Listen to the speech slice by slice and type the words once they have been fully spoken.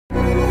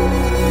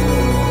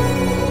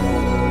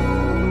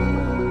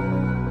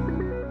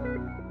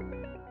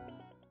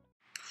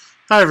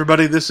Hi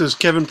everybody, this is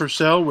Kevin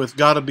Purcell with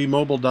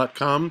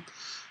GottaBeMobile.com.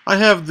 I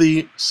have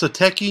the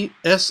Satechi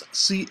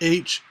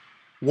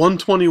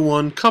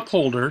SCH-121 cup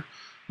holder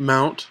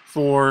mount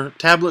for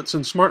tablets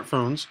and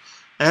smartphones.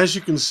 As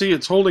you can see,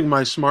 it's holding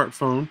my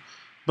smartphone,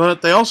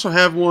 but they also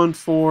have one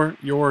for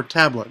your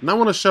tablet, and I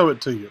want to show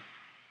it to you.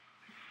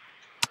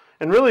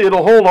 And really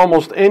it'll hold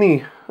almost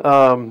any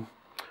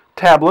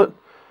tablet.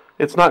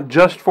 It's not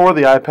just for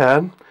the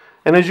iPad.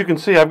 And as you can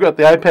see, I've got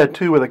the iPad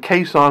 2 with a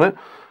case on it,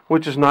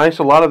 which is nice.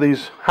 A lot of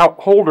these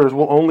holders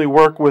will only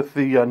work with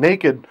the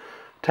naked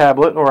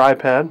tablet or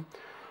iPad.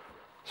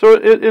 So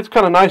it's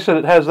kind of nice that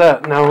it has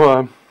that.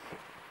 Now,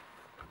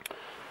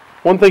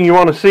 one thing you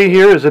want to see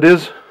here is it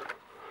is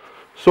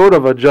sort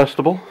of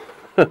adjustable.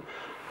 It's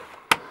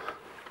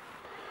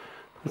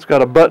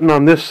got a button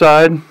on this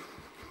side.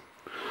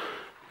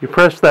 You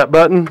press that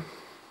button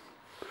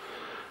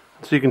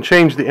so you can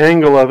change the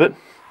angle of it,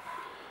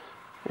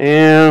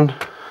 and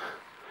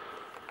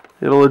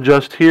it'll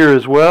adjust here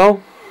as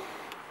well.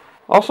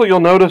 Also, you'll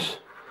notice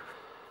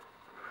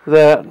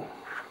that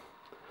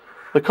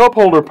the cup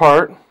holder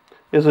part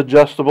is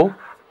adjustable.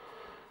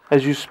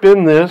 As you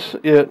spin this,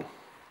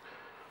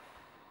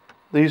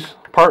 these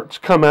parts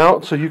come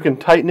out so you can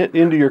tighten it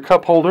into your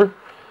cup holder.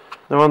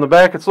 Now on the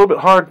back, it's a little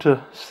bit hard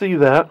to see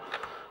that,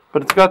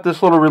 but it's got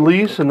this little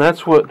release, and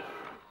that's what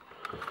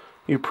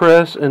you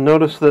press, and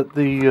notice that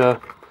the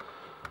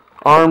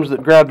arms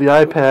that grab the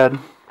iPad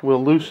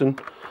will loosen,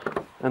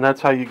 and that's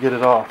how you get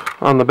it off.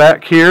 On the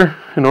back here,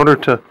 in order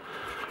to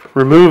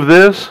remove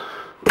this,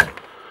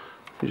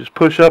 you just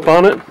push up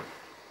on it,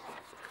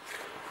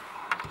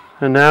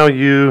 and now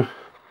you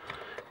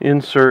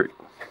insert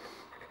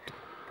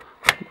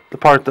the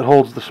part that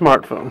holds the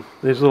smartphone.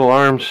 These little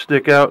arms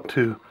stick out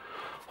to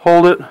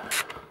hold it.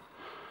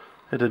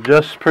 It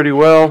adjusts pretty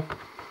well,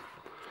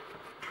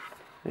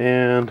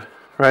 and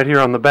right here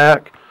on the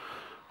back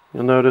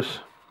you'll notice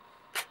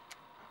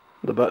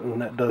the button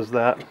that does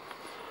that.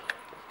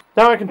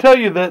 Now I can tell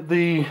you that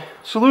the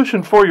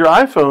solution for your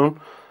iPhone,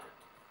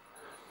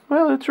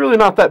 well, it's really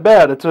not that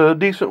bad. It's a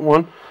decent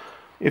one.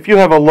 If you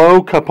have a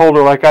low cup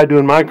holder like I do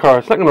in my car,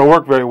 it's not going to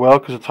work very well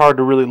because it's hard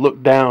to really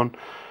look down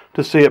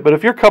to see it. But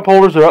if your cup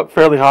holders are up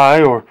fairly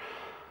high or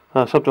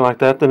something like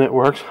that, then it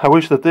works. I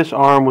wish that this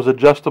arm was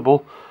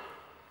adjustable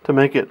to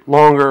make it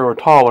longer or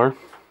taller.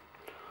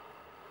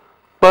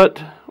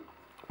 But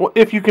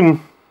if you can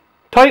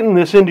tighten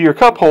this into your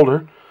cup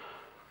holder,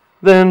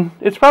 then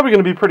it's probably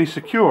going to be pretty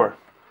secure.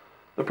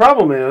 The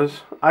problem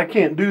is I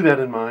can't do that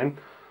in mine,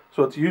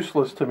 so it's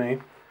useless to me.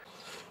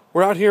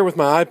 We're out here with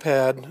my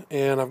iPad,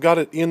 and I've got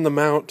it in the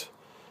mount,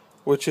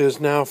 which is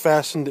now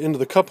fastened into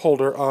the cup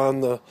holder on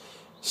the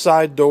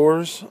side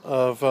doors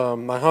of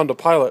my Honda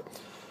Pilot.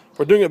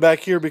 We're doing it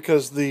back here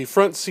because the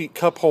front seat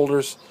cup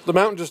holders, the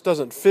mount just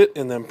doesn't fit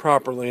in them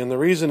properly, and the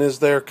reason is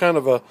they're kind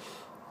of a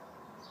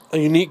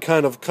unique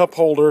kind of cup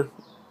holder.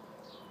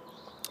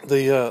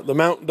 The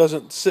mount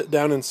doesn't sit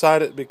down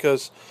inside it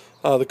because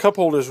the cup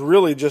holder is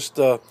really just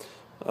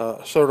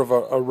sort of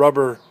a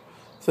rubber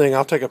thing.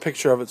 I'll take a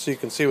picture of it so you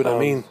can see what I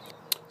mean.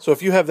 So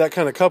if you have that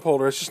kind of cup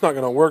holder, it's just not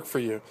going to work for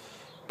you.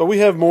 But we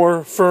have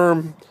more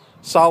firm,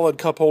 solid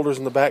cup holders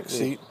in the back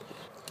seat.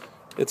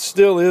 It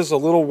still is a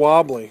little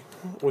wobbly,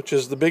 which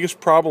is the biggest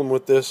problem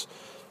with this.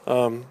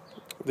 The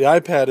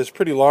iPad is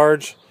pretty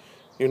large.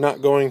 You're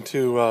not going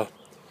to...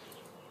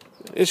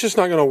 it's just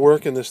not going to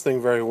work in this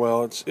thing very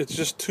well. It's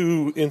just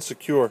too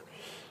insecure.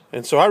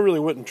 And so I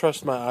really wouldn't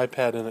trust my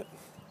iPad in it.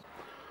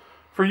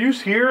 For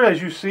use here,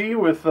 as you see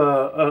with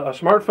a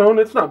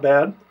smartphone, it's not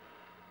bad.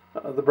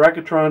 The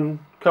Bracketron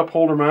cup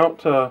holder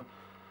mount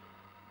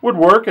would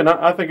work, and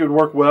I think it would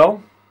work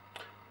well.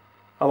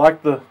 I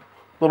like the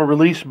little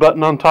release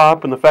button on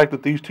top and the fact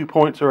that these 2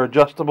 points are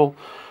adjustable.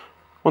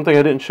 One thing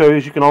I didn't show you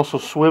is you can also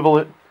swivel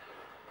it.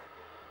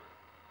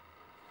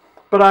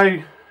 But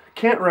I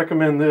can't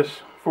recommend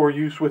this for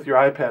use with your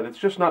iPad. It's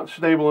just not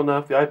stable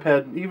enough. The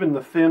iPad, even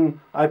the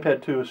thin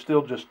iPad 2, is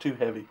still just too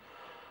heavy.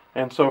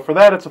 And so for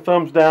that, it's a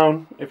thumbs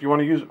down. If you want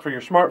to use it for your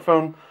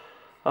smartphone,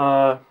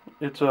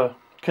 it's a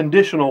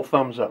conditional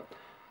thumbs up.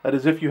 That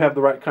is if you have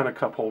the right kind of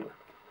cup holder.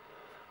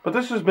 But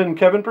this has been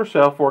Kevin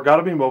Purcell for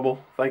Gotta Be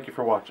Mobile. Thank you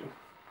for watching.